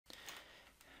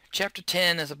Chapter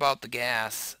 10 is about the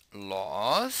gas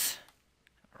laws,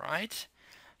 right?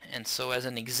 And so as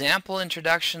an example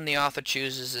introduction, the author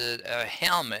chooses a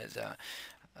helmet, a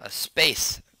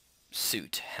space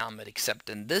suit helmet, except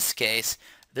in this case,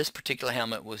 this particular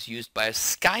helmet was used by a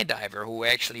skydiver who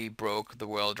actually broke the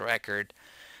world record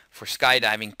for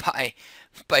skydiving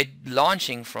by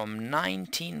launching from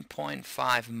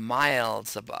 19.5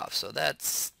 miles above. So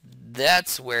that's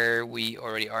where we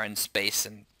already are in space,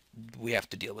 and we have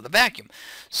to deal with a vacuum.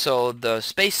 So the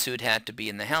spacesuit had to be,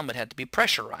 and the helmet had to be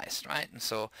pressurized, right? And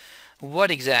so what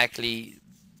exactly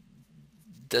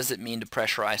does it mean to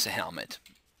pressurize a helmet?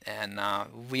 And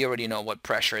we already know what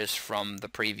pressure is from the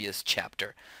previous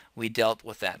chapter. We dealt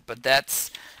with that. But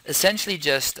that's essentially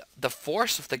just the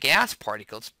force of the gas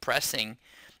particles pressing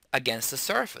against the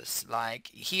surface. Like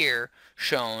here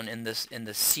shown in this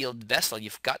sealed vessel,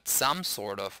 you've got some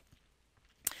sort of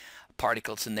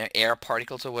particles in there, air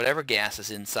particles or whatever gas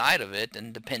is inside of it,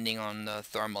 and depending on the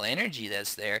thermal energy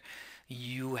that's there,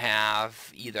 you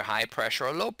have either high pressure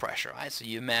or low pressure, right? So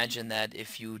you imagine that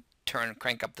if you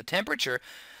crank up the temperature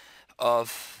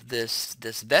of this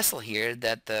vessel here,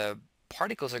 that the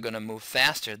particles are going to move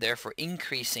faster, therefore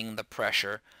increasing the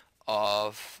pressure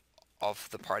of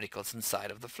the particles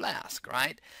inside of the flask,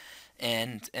 right?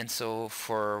 And so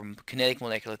for kinetic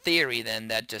molecular theory, then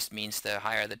that just means the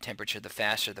higher the temperature, the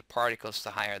faster the particles,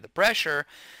 the higher the pressure.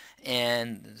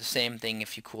 And the same thing,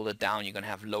 if you cool it down, you're going to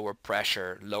have lower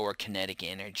pressure, lower kinetic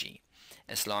energy,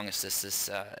 as long as this is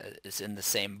in the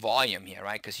same volume here,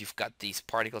 right? Because you've got these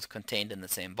particles contained in the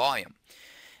same volume.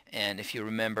 And if you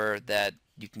remember that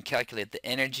you can calculate the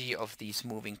energy of these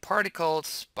moving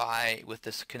particles with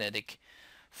this kinetic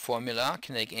formula.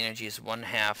 Kinetic energy is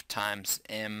 1/2 times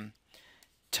m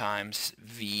times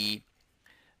v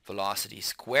velocity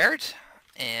squared.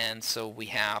 And so we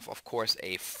have, of course,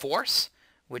 a force,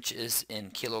 which is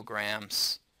in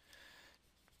kilograms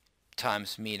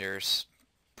times meters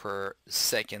per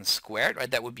second squared, right?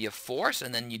 That would be a force,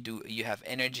 and then you have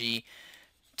energy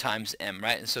times m,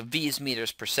 right? And so v is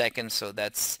meters per second, so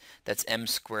that's m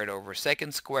squared over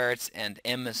second squared, and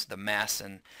m is the mass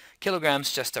in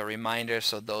kilograms. Just a reminder,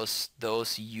 so those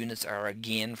units are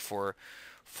again for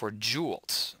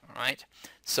joules, all right?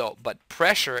 So, but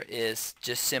pressure is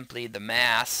just simply the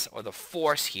mass or the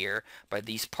force here by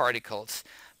these particles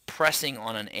pressing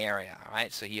on an area, all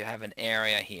right? So you have an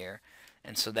area here,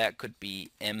 and so that could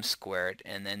be m squared,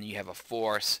 and then you have a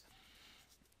force.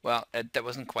 Well, that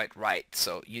wasn't quite right.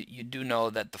 So you do know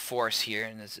that the force here,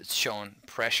 and as it's shown,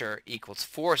 pressure equals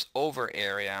force over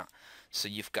area. So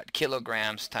you've got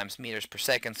kilograms times meters per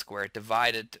second squared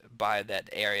divided by that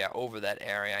area over that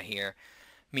area here,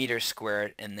 meters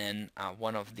squared, and then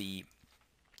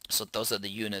so those are the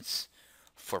units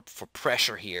for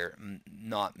pressure here,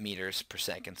 not meters per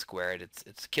second squared.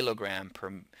 It's kilogram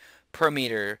per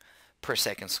meter per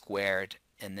second squared,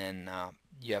 and then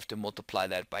you have to multiply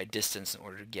that by distance in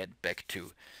order to get back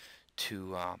to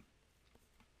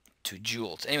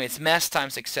joules. Anyway, it's mass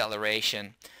times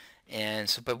acceleration. And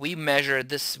so, but we measure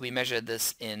this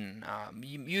in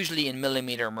usually in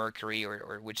millimeter mercury,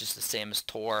 or which is the same as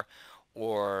torr,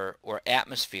 or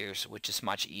atmospheres, which is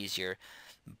much easier.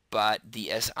 But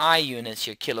the SI units,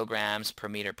 your kilograms per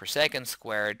meter per second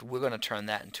squared, we're going to turn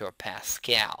that into a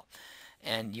Pascal.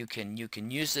 And you can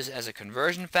use this as a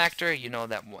conversion factor. You know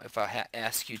that if I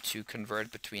ask you to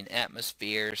convert between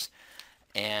atmospheres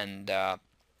and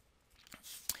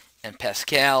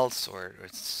pascals,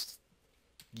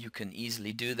 you can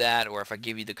easily do that. Or if I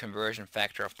give you the conversion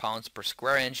factor of pounds per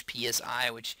square inch,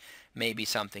 PSI, which may be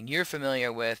something you're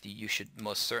familiar with, you should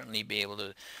most certainly be able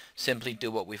to simply do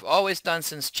what we've always done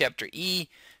since chapter E.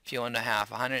 If you want to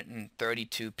have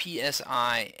 132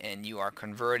 PSI and you are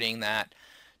converting that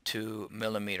to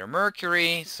millimeter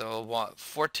mercury, so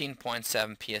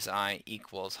 14.7 psi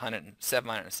equals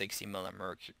 760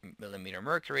 millimeter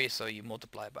mercury, so you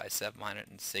multiply by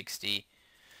 760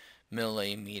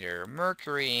 millimeter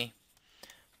mercury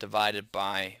divided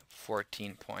by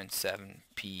 14.7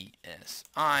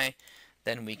 psi,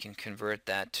 then we can convert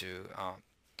that to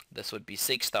this would be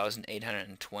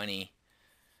 6,820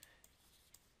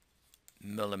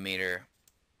 millimeter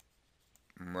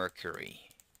mercury.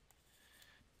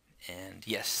 And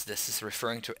yes, this is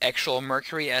referring to actual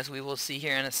mercury, as we will see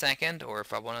here in a second. Or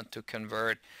if I wanted to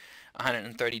convert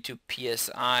 132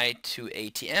 psi to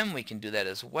ATM, we can do that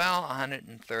as well.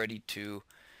 132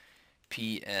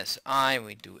 psi,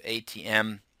 we do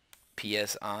ATM,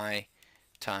 psi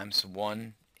times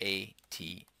 1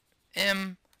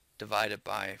 ATM divided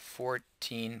by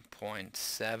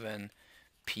 14.7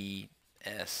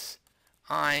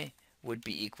 psi would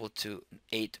be equal to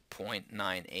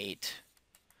 8.98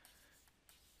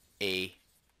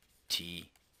 atm.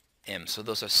 So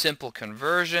those are simple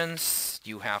conversions.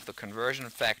 You have the conversion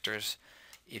factors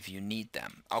if you need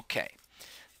them. Okay,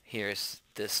 here's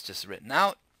this just written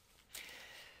out.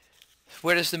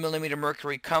 Where does the millimeter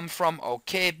mercury come from?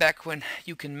 Okay, back when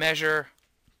you can measure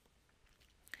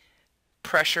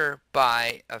pressure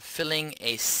by filling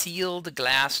a sealed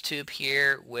glass tube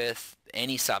here with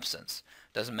any substance.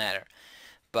 Doesn't matter.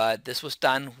 But this was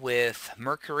done with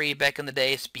mercury back in the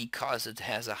days because it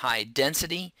has a high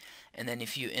density. And then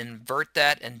if you invert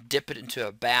that and dip it into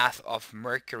a bath of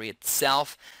mercury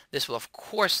itself, this will of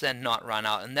course then not run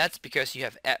out. And that's because you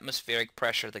have atmospheric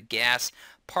pressure, the gas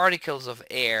particles of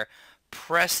air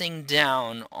pressing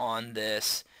down on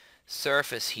this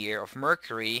surface here of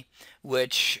mercury,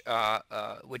 which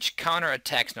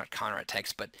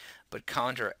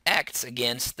counteracts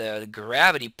against the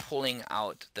gravity pulling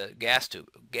out the gas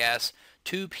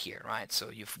tube here, right? So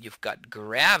you've got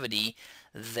gravity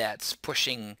that's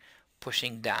pushing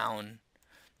down,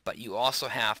 but you also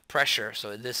have pressure,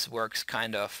 so this works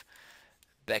kind of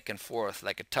back and forth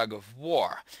like a tug of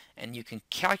war. And you can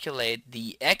calculate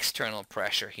the external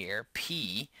pressure here,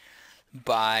 P,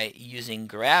 by using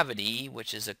gravity,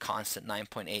 which is a constant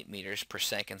 9.8 meters per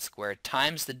second squared,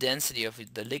 times the density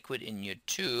of the liquid in your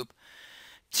tube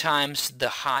times the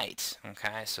height.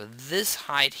 Okay, so this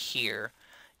height here,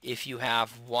 if you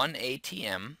have 1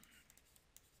 atm,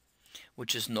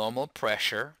 which is normal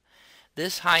pressure,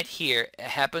 this height here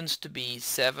happens to be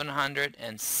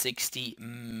 760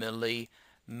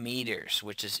 millimeters,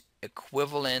 which is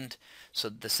equivalent. So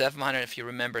the 700, if you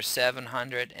remember,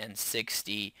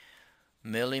 760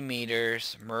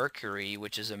 millimeters mercury,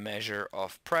 which is a measure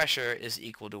of pressure, is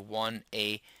equal to 1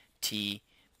 atm.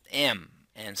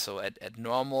 And so at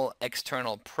normal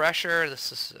external pressure,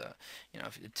 this is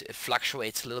it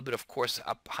fluctuates a little bit, of course,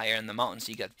 up higher in the mountains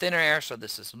you get thinner air, so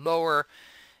this is lower.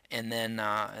 And then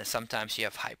sometimes you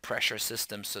have high pressure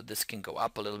systems, so this can go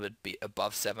up a little bit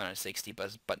above 760,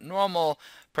 but normal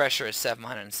pressure is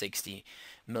 760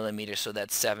 millimeters, so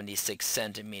that's 76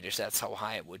 centimeters. That's how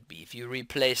high it would be. If you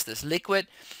replace this liquid,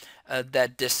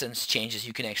 that distance changes.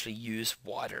 You can actually use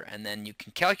water, and then you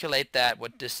can calculate that,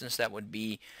 what distance that would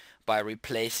be, by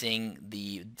replacing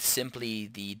simply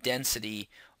the density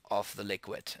of the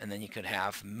liquid, and then you could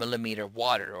have millimeter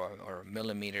water or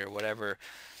millimeter whatever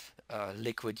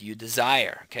liquid you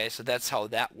desire. Okay, so that's how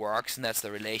that works, and that's the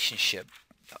relationship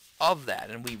of that.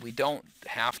 And we don't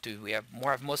have to. We have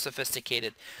more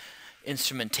sophisticated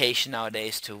instrumentation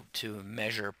nowadays to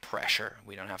measure pressure.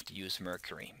 We don't have to use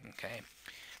mercury. Okay,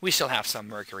 we still have some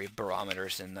mercury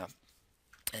barometers and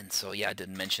so yeah, I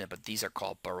didn't mention it, but these are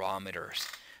called barometers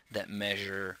that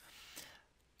measure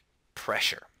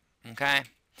pressure. Okay.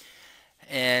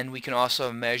 And we can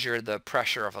also measure the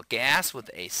pressure of a gas with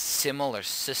a similar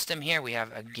system here. We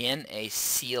have again a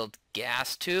sealed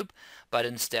gas tube, but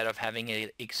instead of having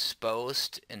it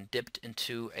exposed and dipped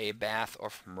into a bath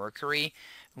of mercury,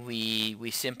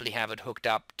 we simply have it hooked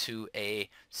up to a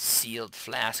sealed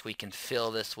flask. We can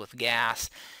fill this with gas,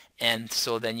 and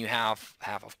so then you have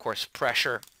of course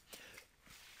pressure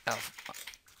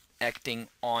acting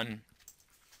on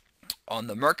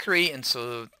the mercury, and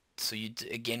so you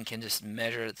again can just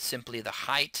measure simply the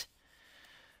height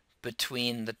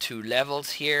between the two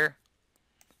levels here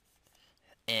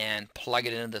and plug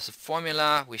it into this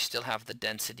formula. We still have the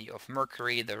density of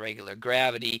mercury, the regular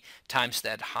gravity, times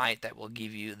that height. That will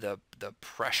give you the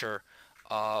pressure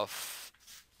of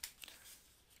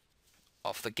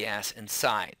the gas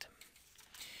inside.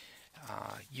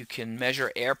 You can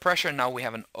measure air pressure. Now we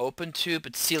have an open tube.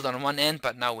 It's sealed on one end,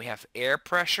 but now we have air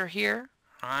pressure here.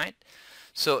 All right.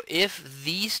 So if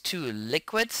these two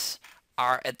liquids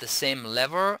are at the same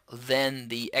level, then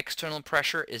the external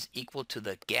pressure is equal to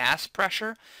the gas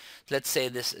pressure. Let's say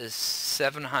this is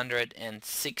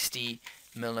 760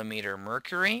 millimeter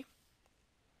mercury.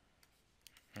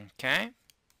 Okay.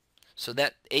 So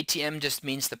that ATM just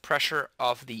means the pressure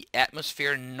of the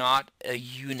atmosphere, not a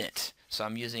unit. So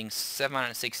I'm using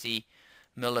 760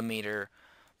 millimeter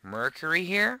mercury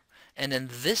here. And in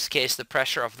this case, the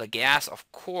pressure of the gas, of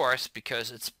course, because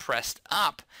it's pressed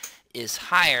up, is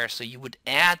higher. So you would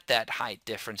add that height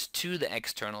difference to the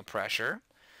external pressure.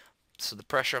 So the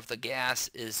pressure of the gas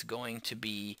is going to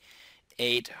be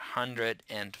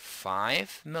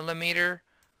 805 millimeter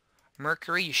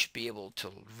mercury. You should be able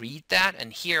to read that.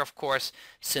 And here, of course,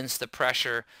 since the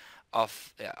pressure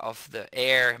of the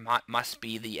air must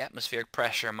be, the atmospheric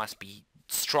pressure must be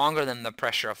stronger than the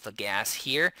pressure of the gas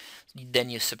here, then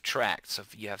you subtract. So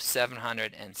if you have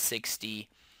 760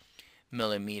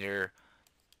 millimeter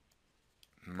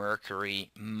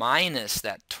mercury minus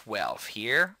that 12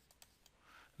 here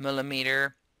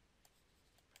millimeter,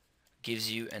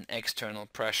 gives you an external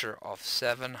pressure of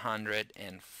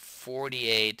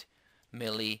 748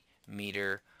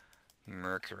 millimeter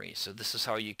mercury. So this is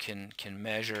how you can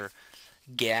measure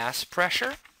gas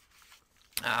pressure.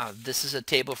 This is a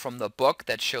table from the book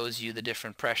that shows you the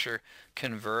different pressure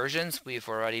conversions. We've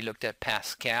already looked at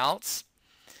pascals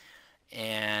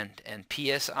and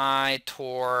PSI,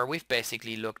 torr. We've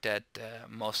basically looked at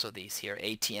most of these here.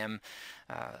 ATM.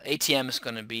 ATM is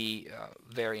going to be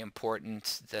very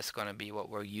important. That's going to be what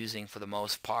we're using for the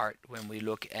most part when we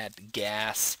look at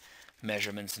gas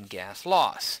measurements and gas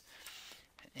loss.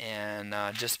 And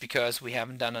just because we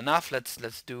haven't done enough,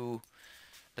 let's do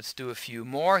a few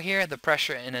more here. The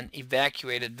pressure in an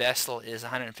evacuated vessel is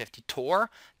 150 torr.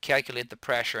 Calculate the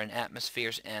pressure in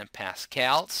atmospheres and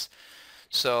pascals.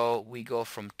 So we go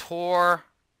from torr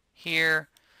here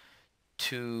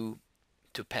to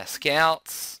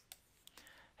pascals,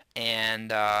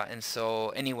 and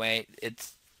so anyway,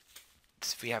 it's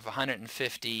if we have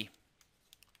 150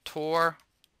 torr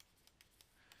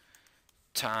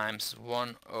times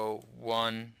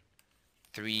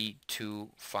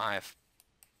 101,325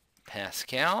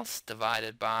 pascals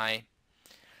divided by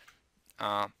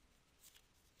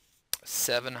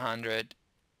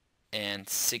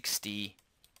 760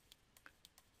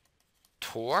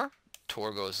 torr.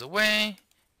 Torr goes away,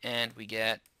 and we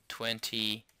get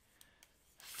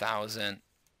 20,000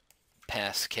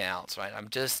 pascals, right? I'm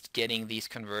just getting these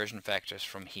conversion factors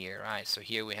from here, right? So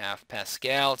here we have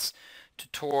pascals to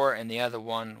torr, and the other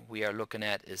one we are looking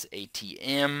at is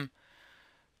ATM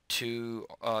to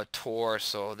torr.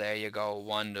 So there you go,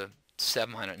 1 to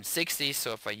 760.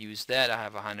 So if I use that, I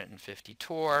have 150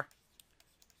 torr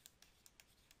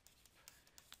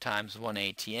times 1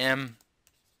 ATM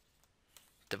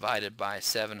divided by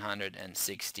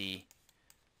 760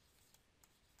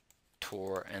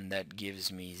 torr, and that gives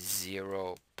me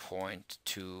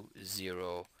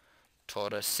 0.20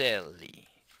 torricelli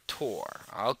torr.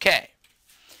 Okay.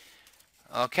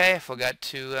 Okay, I forgot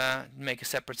to make a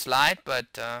separate slide, but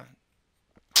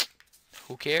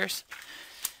who cares?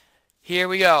 Here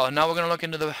we go. Now we're going to look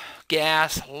into the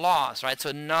gas loss, right?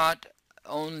 So not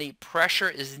only pressure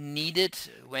is needed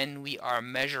when we are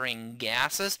measuring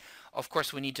gases. Of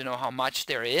course, we need to know how much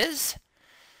there is,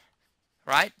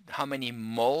 right? How many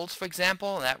moles, for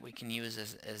example, that we can use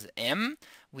as M.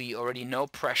 We already know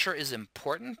pressure is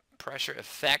important. Pressure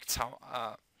affects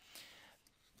how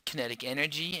kinetic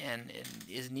energy, and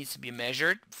it needs to be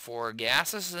measured for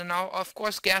gases. And now, of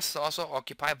course, gases also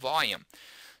occupy volume.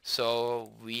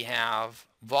 So we have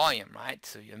volume, right?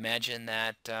 So you imagine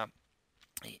that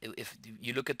if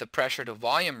you look at the pressure to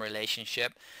volume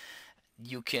relationship,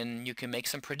 you can make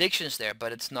some predictions there,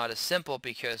 but it's not as simple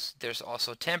because there's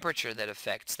also temperature that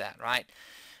affects that, right?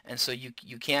 And so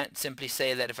you can't simply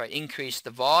say that if I increase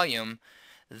the volume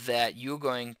that you're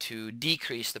going to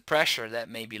decrease the pressure. That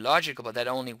may be logical, but that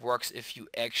only works if you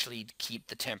actually keep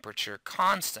the temperature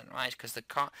constant, right? Because the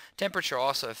temperature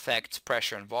also affects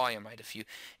pressure and volume, right? If you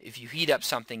heat up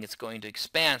something, it's going to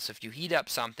expand. So if you heat up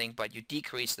something but you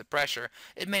decrease the pressure,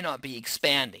 it may not be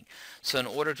expanding. So in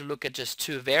order to look at just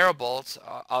two variables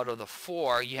out of the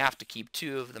four, you have to keep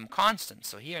two of them constant.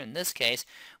 So here in this case,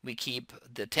 we keep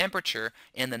the temperature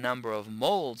and the number of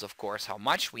moles, of course, how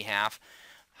much we have,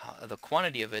 the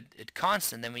quantity of it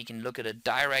constant. Then we can look at a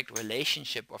direct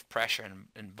relationship of pressure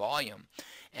and volume,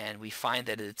 and we find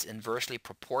that it's inversely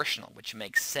proportional, which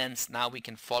makes sense. Now we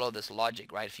can follow this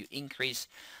logic, right? If you increase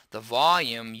the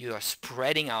volume, you are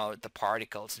spreading out the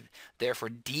particles, therefore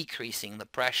decreasing the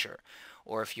pressure.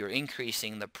 Or if you're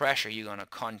increasing the pressure, you're going to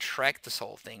contract this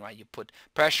whole thing, right? You put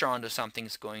pressure onto something,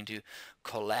 it's going to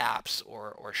collapse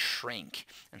or shrink.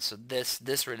 And so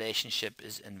this relationship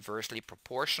is inversely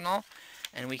proportional,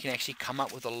 and we can actually come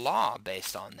up with a law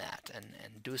based on that and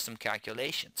do some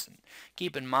calculations. And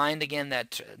keep in mind again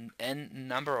that n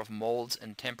number of moles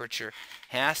and temperature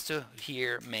has to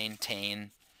here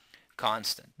maintain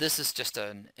constant. This is just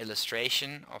an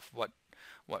illustration of what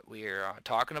we're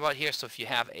talking about here. So if you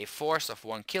have a force of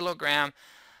 1 kilogram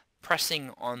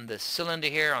pressing on this cylinder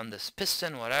here, on this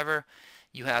piston, whatever,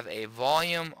 you have a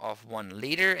volume of 1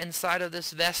 liter inside of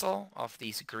this vessel of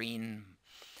these green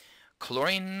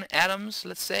chlorine atoms,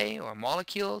 let's say, or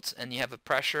molecules, and you have a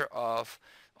pressure of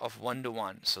 1 to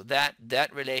 1. So that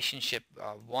relationship,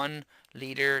 1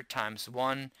 liter times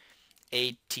 1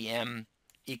 ATM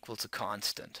equals a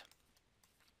constant.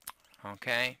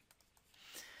 Okay?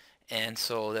 And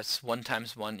so that's 1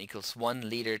 times 1 equals 1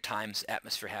 liter times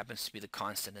atmosphere happens to be the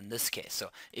constant in this case. So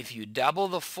if you double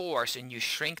the force and you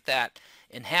shrink that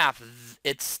in half,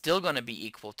 it's still going to be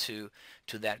equal to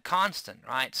that constant,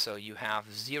 right? So you have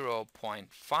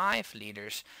 0.5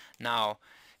 liters. Now,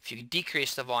 If you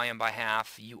decrease the volume by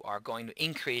half, you are going to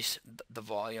increase the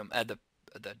volume, the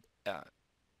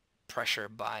pressure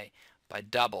by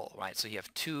double, right? So you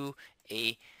have 2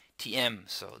 atm.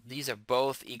 So these are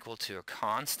both equal to a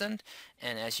constant,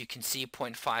 and as you can see,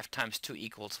 0.5 times 2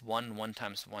 equals 1, 1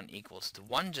 times 1 equals to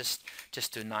 1, just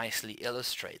to nicely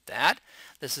illustrate that.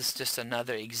 This is just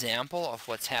another example of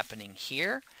what's happening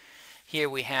here. Here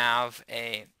we have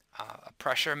a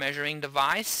pressure measuring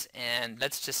device, and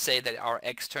let's just say that our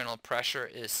external pressure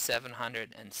is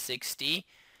 760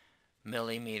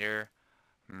 millimeter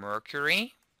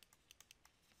mercury.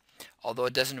 Although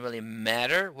it doesn't really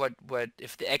matter what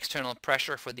if the external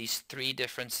pressure for these three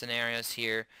different scenarios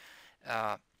here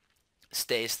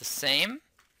stays the same.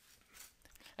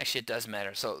 Actually, it does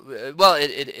matter. So, well,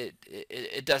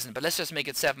 it doesn't. But let's just make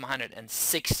it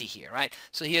 760 here, right?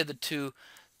 So here the two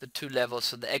levels.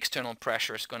 So the external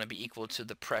pressure is going to be equal to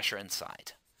the pressure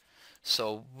inside.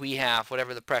 So we have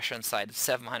whatever the pressure inside is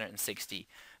 760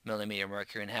 millimeter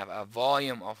mercury and have a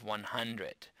volume of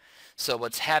 100. So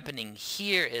what's happening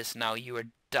here is now you are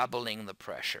doubling the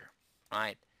pressure,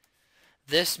 right?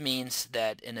 This means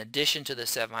that in addition to the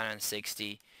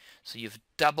 760, so you've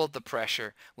doubled the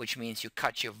pressure, which means you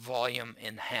cut your volume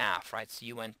in half, right? So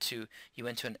you went to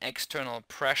an external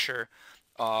pressure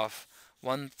of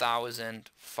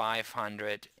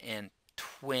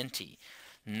 1,520.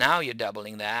 Now you're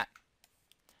doubling that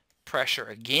pressure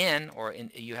again, or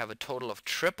you have a total of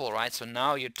triple, right? So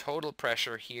now your total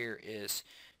pressure here is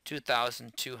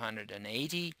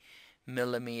 2,280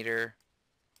 millimeter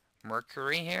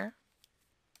mercury here,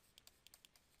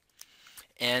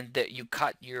 and that you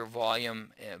cut your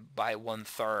volume by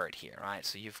 1/3 here, right?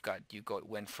 So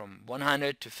went from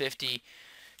 100 to 50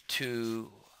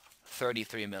 to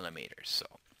 33 millimeters.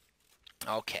 So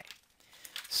okay,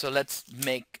 so let's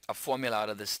make a formula out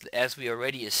of this. As we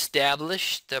already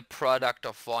established, the product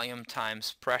of volume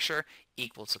times pressure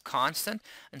equals a constant,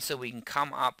 and so we can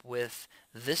come up with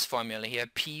this formula here: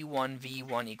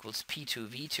 P1V1 equals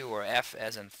P2V2, or F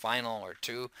as in final or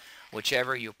 2,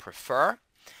 whichever you prefer.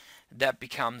 That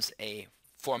becomes a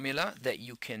formula that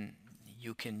you can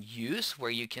use,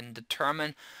 where you can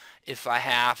determine if I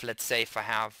have, let's say if I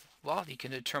have, well, you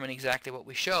can determine exactly what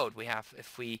we showed. We have,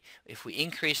 if we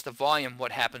increase the volume,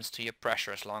 what happens to your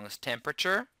pressure, as long as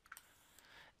temperature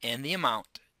and the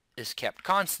amount is kept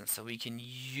constant. So we can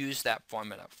use that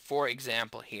formula. For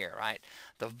example here, right,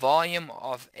 the volume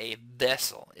of a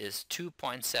vessel is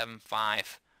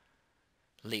 2.75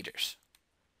 liters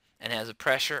and has a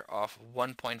pressure of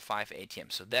 1.5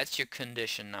 atm. So that's your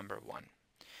condition number 1.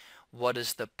 What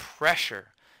is the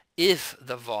pressure if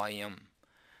the volume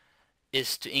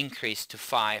is to increase to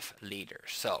 5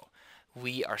 liters? So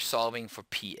we are solving for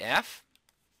PF.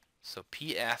 So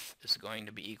PF is going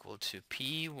to be equal to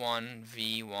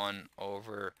P1V1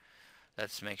 over,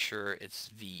 let's make sure it's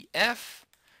VF,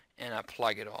 and I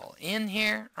plug it all in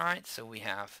here, right? So we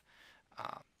have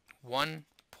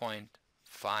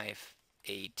 1.5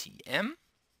 atm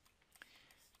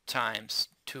times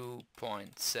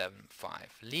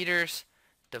 2.75 liters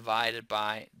divided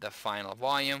by the final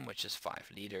volume, which is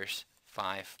 5 liters,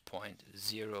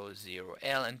 5.00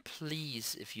 L. And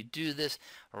please, if you do this,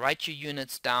 write your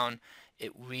units down.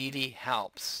 It really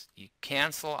helps. You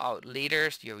cancel out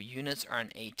liters, your units are in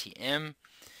atm,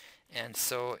 and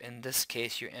so in this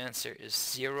case your answer is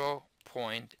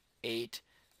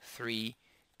 0.83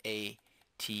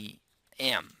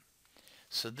 atm.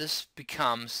 So this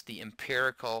becomes the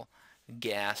empirical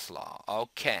gas law.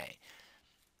 Okay,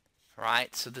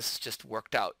 right, so this is just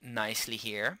worked out nicely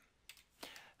here.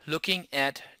 Looking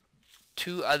at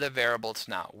two other variables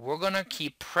now. We're going to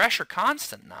keep pressure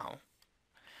constant now,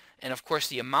 and of course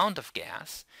the amount of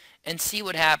gas, and see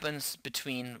what happens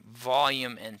between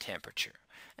volume and temperature.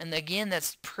 And again,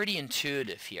 that's pretty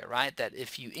intuitive here, right? That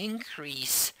if you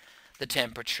increase the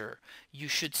temperature, you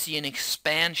should see an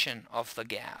expansion of the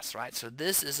gas, right? So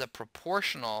this is a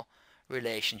proportional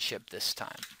relationship this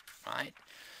time, right?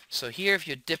 So here, if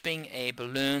you're dipping a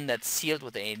balloon that's sealed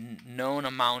with a known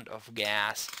amount of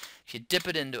gas, if you dip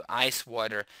it into ice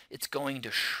water, it's going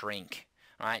to shrink,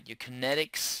 right? Your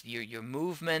kinetics, your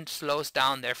movement slows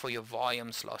down, therefore your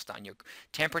volume slows down. Your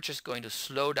temperature is going to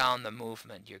slow down the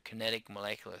movement. Your kinetic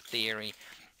molecular theory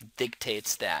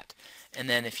dictates that. And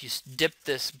then if you dip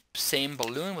this same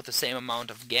balloon with the same amount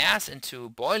of gas into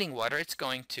boiling water, it's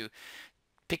going to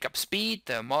pick up speed.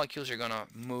 The molecules are going to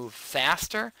move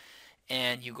faster,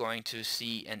 and you're going to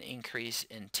see an increase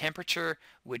in temperature,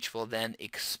 which will then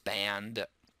expand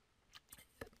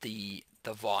the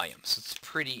volume. So it's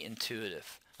pretty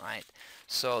intuitive, right?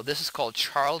 So this is called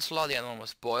Charles' law. The other one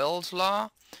was Boyle's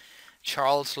law.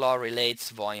 Charles' law relates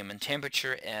volume and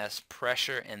temperature as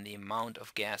pressure and the amount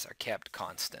of gas are kept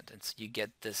constant. And so you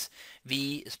get this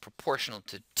V is proportional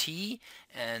to T,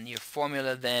 and your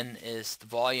formula then is the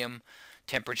volume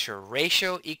temperature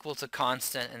ratio equal to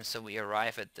constant, and so we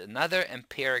arrive at another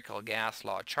empirical gas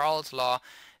law, Charles' law,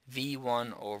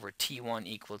 V1 over T1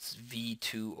 equals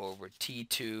V2 over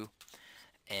T2.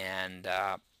 And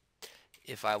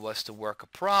if I was to work a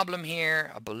problem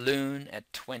here, a balloon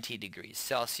at 20 degrees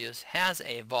Celsius has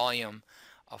a volume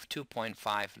of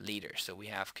 2.5 liters. So we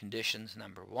have conditions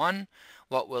number 1.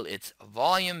 What will its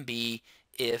volume be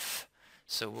if,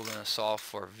 so we're going to solve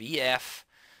for VF.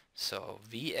 So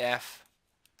VF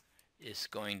is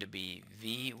going to be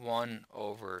V1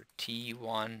 over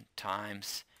T1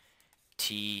 times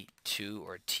T2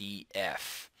 or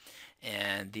TF.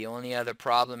 And the only other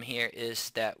problem here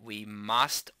is that we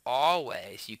must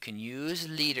always, you can use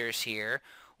liters here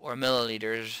or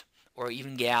milliliters or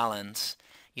even gallons.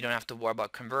 You don't have to worry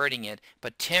about converting it,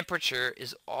 but temperature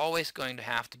is always going to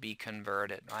have to be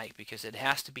converted, right? Because it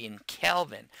has to be in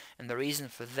Kelvin. And the reason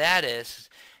for that is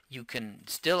you can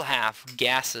still have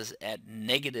gases at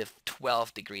negative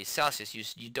 12 degrees Celsius.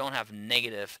 You don't have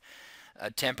negative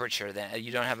temperature, then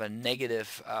you don't have a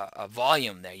negative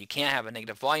volume there. You can't have a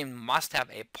negative volume. You must have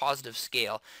a positive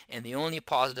scale, and the only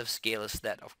positive scale is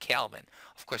that of Kelvin.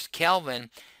 Of course, Kelvin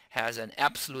has an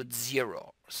absolute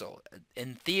zero. So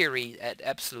in theory, at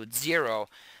absolute zero,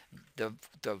 the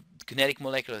kinetic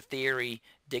molecular theory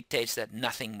dictates that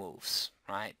nothing moves,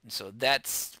 right? And so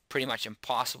that's pretty much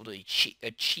impossible to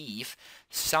achieve.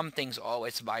 Some things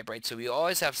always vibrate, so we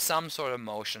always have some sort of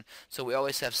motion, so we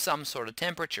always have some sort of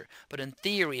temperature. But in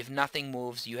theory, if nothing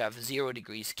moves, you have 0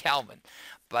 degrees Kelvin.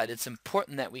 But it's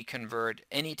important that we convert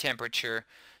any temperature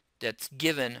that's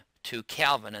given to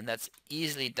Kelvin, and that's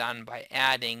easily done by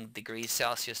adding degrees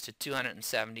Celsius to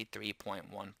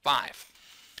 273.15.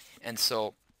 And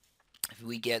so if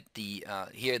we get the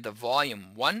here the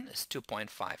volume 1 is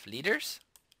 2.5 liters,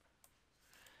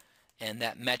 and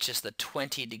that matches the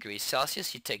 20 degrees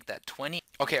Celsius. You take that 20.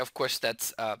 Okay, of course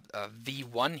that's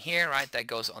V1 here, right? That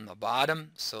goes on the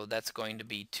bottom, so that's going to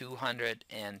be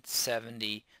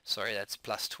 270. Sorry, that's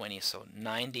plus 20, so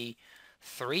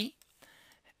 93.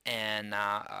 And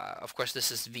of course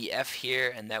this is VF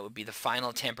here, and that would be the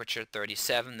final temperature,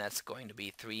 37. That's going to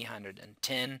be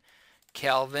 310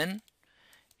 Kelvin.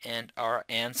 And our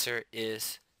answer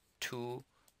is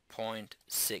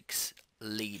 2.6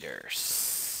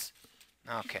 liters.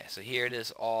 Okay, so here it is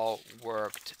all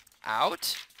worked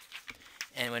out.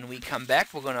 And when we come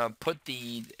back, we're going to put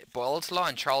the Boyle's law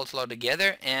and Charles' law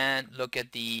together and look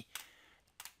at the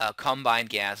combined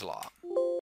gas law.